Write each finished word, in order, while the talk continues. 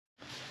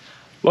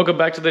Welcome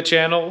back to the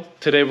channel.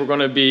 Today we're going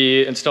to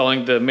be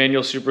installing the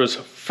Manual Supra's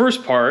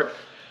first part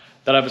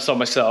that I've installed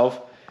myself.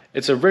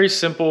 It's a very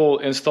simple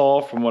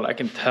install from what I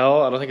can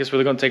tell. I don't think it's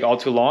really going to take all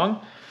too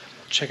long.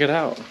 Check it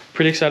out.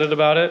 Pretty excited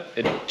about it.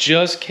 It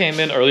just came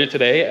in earlier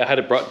today. I had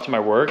it brought to my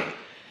work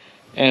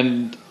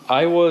and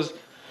I was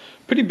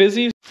pretty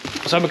busy.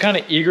 So I'm kind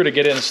of eager to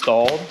get it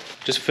installed.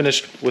 Just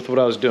finished with what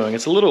I was doing.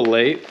 It's a little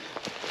late.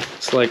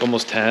 It's like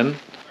almost 10.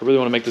 I really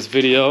want to make this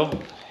video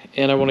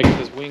and I want to get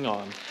this wing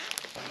on.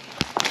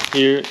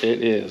 Here it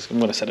is.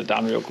 I'm gonna set it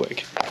down real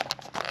quick.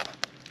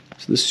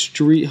 It's the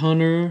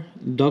Streethunter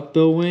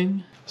duckbill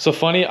wing. So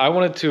funny, I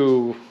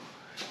was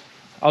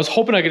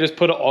hoping I could just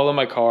put it all in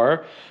my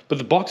car, but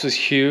the box is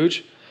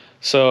huge.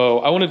 So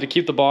I wanted to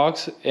keep the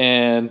box,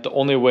 and the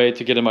only way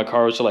to get in my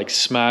car was to like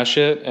smash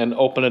it and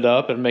open it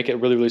up and make it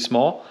really, really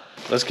small.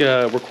 Let's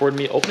record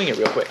me opening it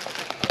real quick.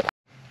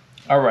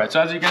 All right,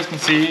 so as you guys can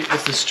see,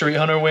 it's the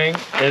Streethunter wing.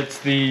 It's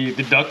the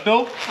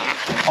duckbill.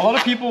 A lot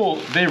of people,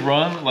 they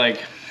run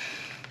like,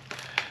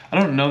 I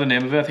don't know the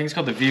name of it. I think it's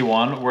called the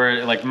V1, where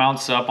it like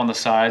mounts up on the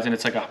sides and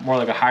it's like more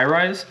like a high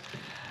rise.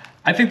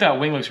 I think that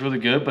wing looks really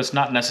good, but it's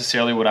not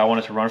necessarily what I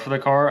wanted to run for the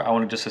car. I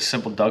wanted just a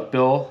simple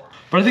duckbill.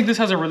 But I think this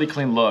has a really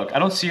clean look. I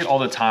don't see it all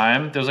the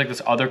time. There's like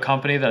this other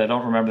company that I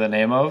don't remember the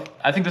name of.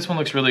 I think this one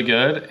looks really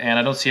good and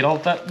I don't see it all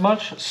that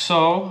much.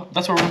 So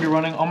that's what we're gonna be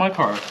running on my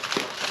car.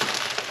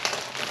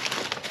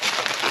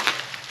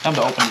 Time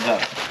to open it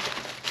up.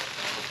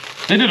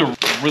 They did a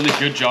really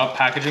good job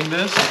packaging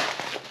this.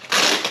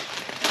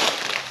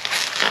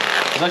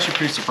 I was actually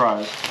pretty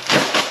surprised.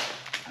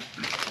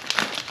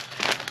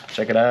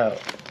 Check it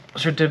out.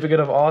 Certificate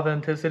of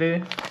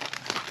authenticity.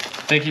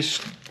 Thank you,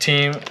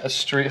 team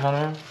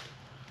Streethunter.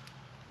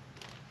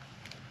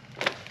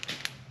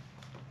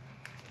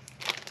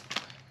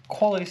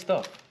 Quality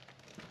stuff.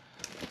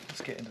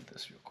 Let's get into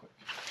this real quick.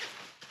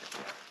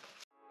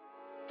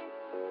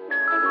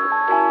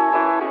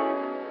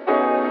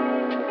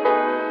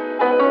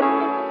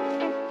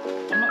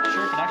 I'm not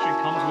sure if it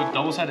actually comes with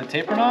double-sided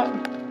tape or not.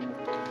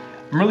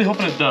 I'm really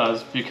hoping it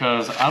does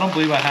because I don't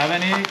believe I have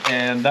any,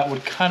 and that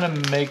would kind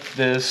of make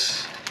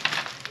this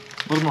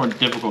a little more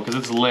difficult because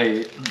it's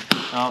late.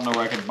 I don't know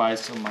where I could buy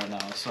some right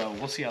now, so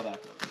we'll see how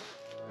that goes.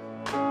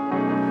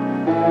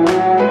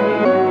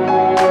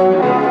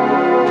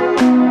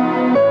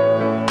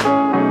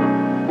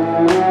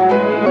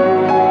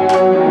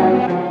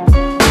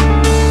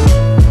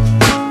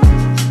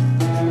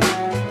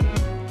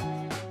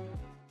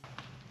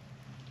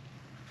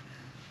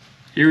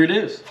 Here it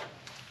is.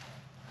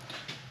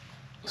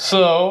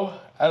 So,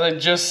 as I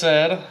just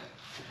said,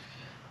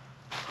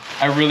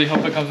 I really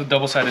hope it comes with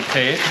double-sided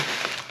tape.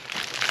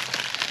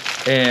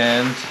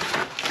 And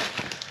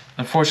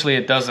unfortunately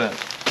it doesn't.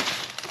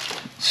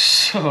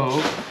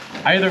 So,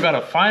 I either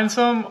gotta find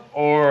some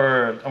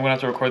or I'm gonna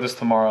have to record this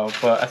tomorrow,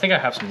 but I think I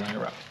have some lying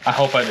around. I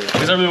hope I do,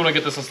 because I really wanna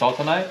get this installed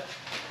tonight.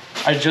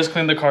 I just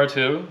cleaned the car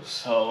too,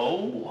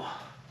 so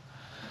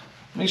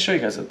let me show you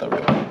guys it though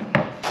real quick.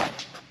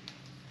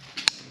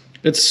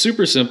 It's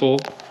super simple.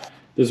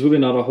 There's really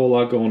not a whole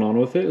lot going on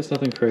with it. It's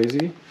nothing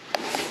crazy.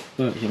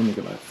 But here, let me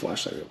get my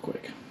flashlight real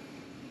quick.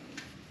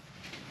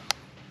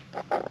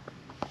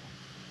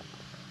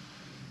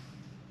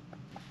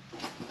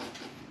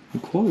 The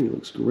quality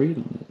looks great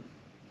on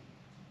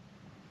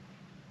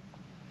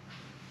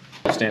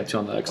it. Stand two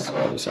on the other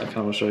side. I kind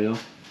of want to show you.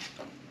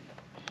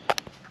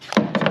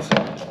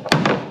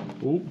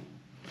 Ooh.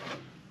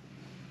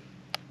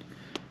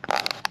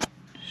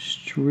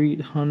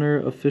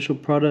 Streethunter official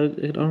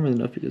product. I don't really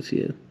know if you can see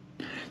it.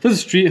 This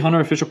is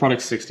Streethunter official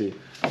product 60.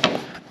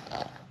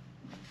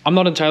 I'm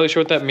not entirely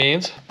sure what that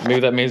means. Maybe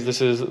that means this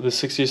is the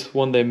 60th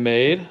one they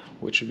made,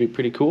 which would be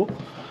pretty cool.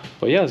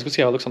 But yeah, let's go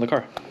see how it looks on the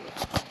car.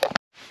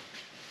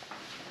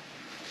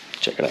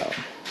 Check it out.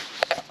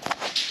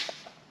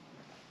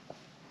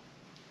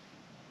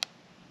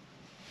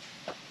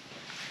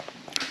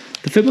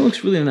 The fitment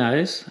looks really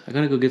nice. I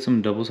gotta go get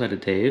some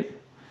double-sided tape.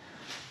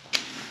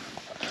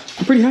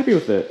 I'm pretty happy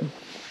with it.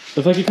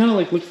 If like you kind of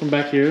like look from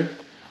back here,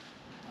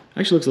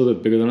 actually looks a little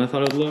bit bigger than I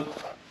thought it would look.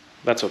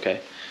 That's okay.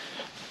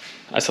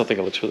 I still think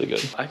it looks really good.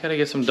 I gotta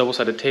get some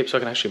double-sided tape so I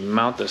can actually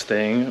mount this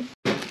thing.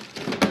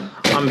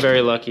 I'm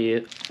very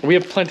lucky. We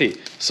have plenty.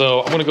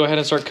 So I'm gonna go ahead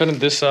and start cutting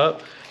this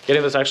up,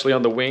 getting this actually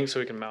on the wing so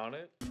we can mount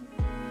it.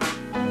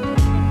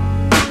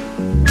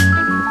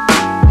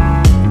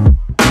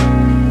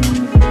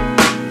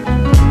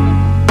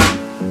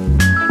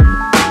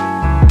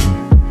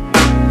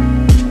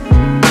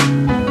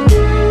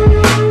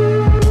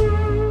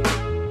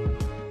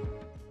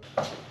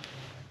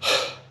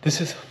 This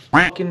is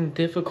fucking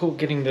difficult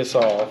getting this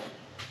off.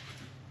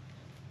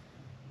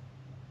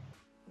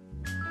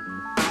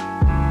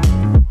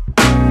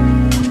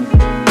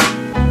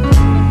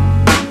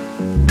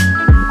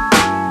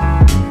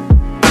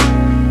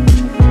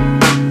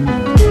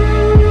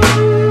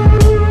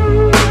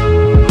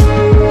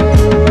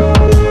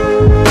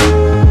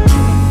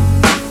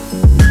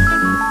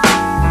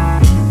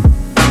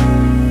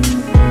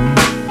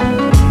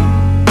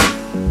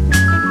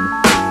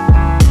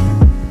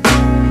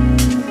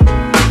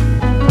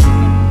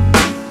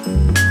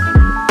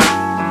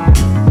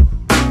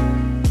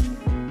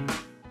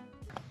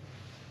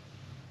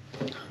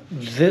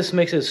 This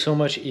makes it so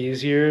much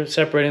easier,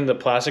 separating the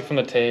plastic from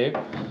the tape.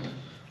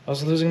 I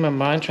was losing my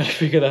mind trying to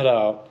figure that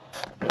out.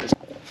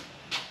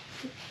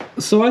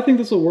 So I think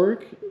this will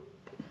work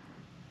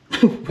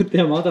with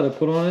the amount that I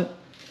put on it.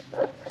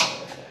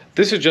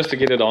 This is just to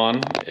get it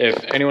on.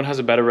 If anyone has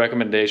a better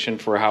recommendation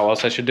for how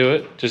else I should do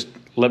it, just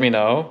let me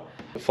know.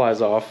 If it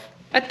flies off,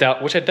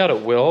 which I doubt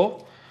it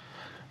will,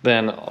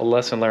 then a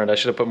lesson learned. I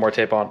should have put more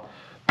tape on.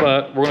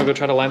 But we're gonna go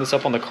try to line this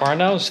up on the car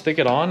now, stick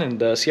it on,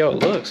 and see how it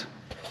looks.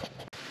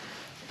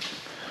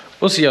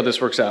 We'll see how this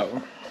works out.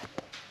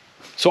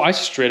 So I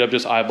straight up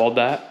just eyeballed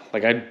that.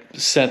 Like I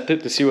sent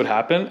it to see what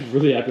happened.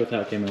 Really happy with how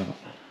it came out.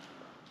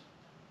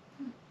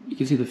 You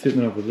can see the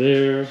fitment over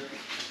there.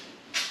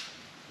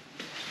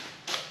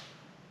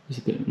 There's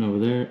a fitment over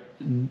there.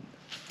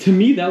 To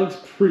me, that looks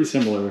pretty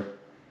similar.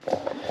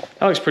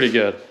 That looks pretty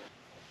good.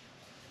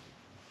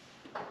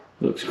 It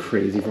looks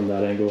crazy from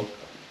that angle.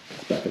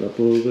 Let's back it up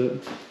a little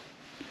bit.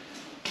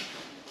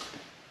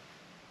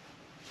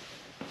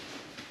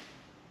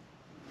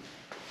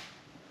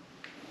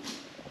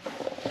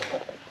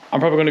 I'm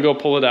probably gonna go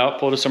pull it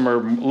to somewhere a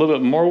little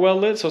bit more well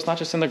lit so it's not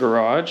just in the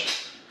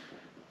garage.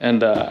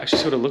 And actually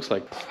see what it looks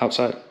like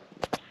outside.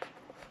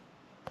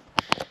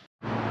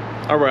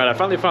 All right, I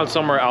finally found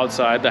somewhere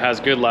outside that has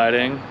good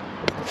lighting,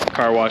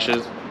 car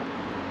washes.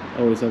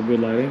 Always have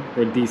good lighting,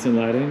 or decent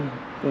lighting.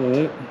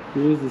 But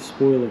here's the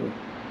spoiler.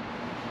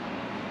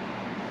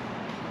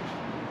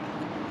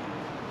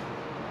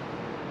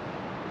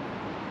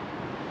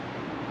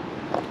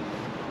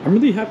 I'm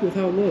really happy with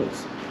how it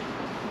looks.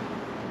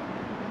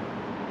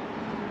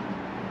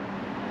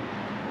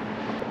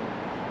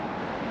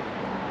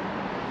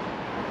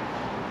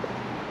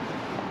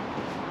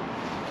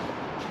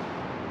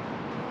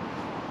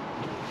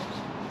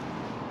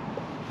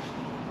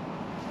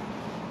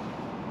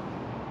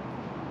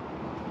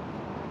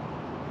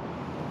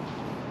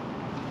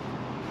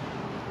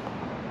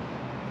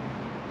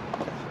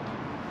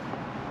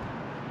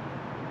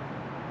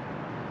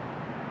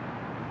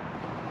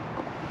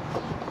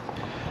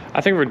 I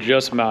think we're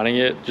just mounting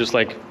it, just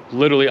like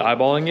literally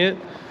eyeballing it.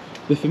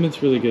 The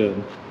fitment's really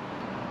good.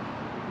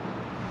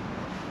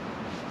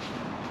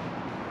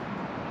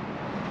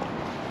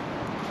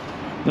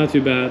 Not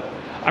too bad.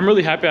 I'm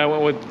really happy I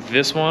went with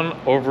this one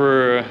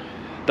over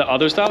the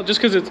other style,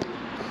 just because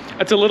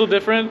it's a little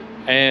different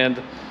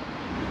and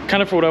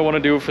kind of for what I want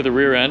to do for the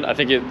rear end. I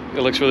think it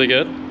looks really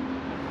good.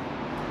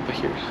 But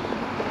here.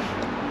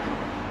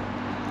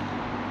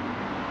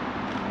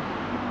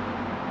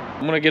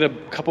 I'm gonna get a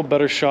couple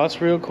better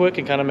shots real quick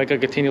and kind of make a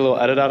teeny little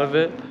edit out of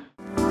it.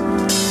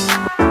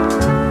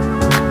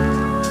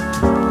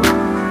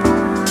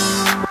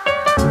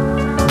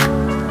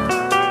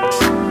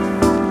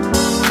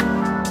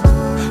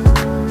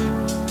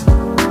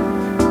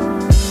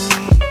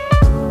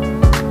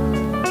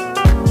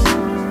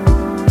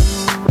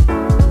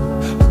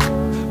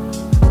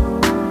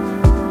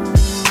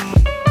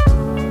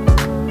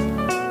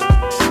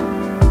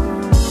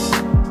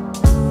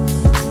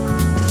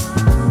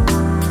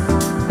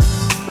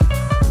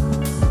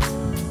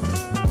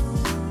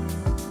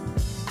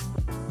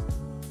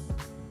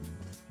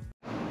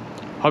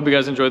 Hope you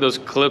guys enjoyed those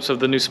clips of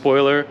the new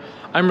spoiler.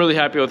 I'm really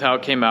happy with how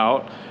it came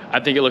out.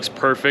 I think it looks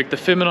perfect. The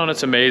fitment on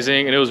it's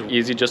amazing, and it was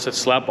easy just to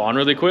slap on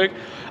really quick.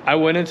 I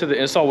went into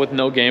the install with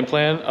no game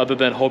plan other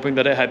than hoping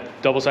that it had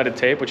double-sided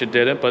tape, which it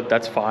didn't, but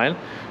that's fine.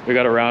 We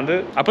got around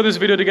it. I put this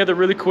video together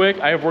really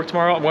quick. I have work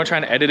tomorrow. I'm gonna try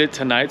and edit it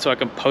tonight so I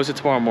can post it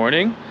tomorrow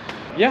morning.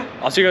 Yeah,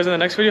 I'll see you guys in the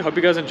next video. Hope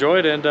you guys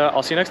enjoyed, and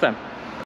I'll see you next time.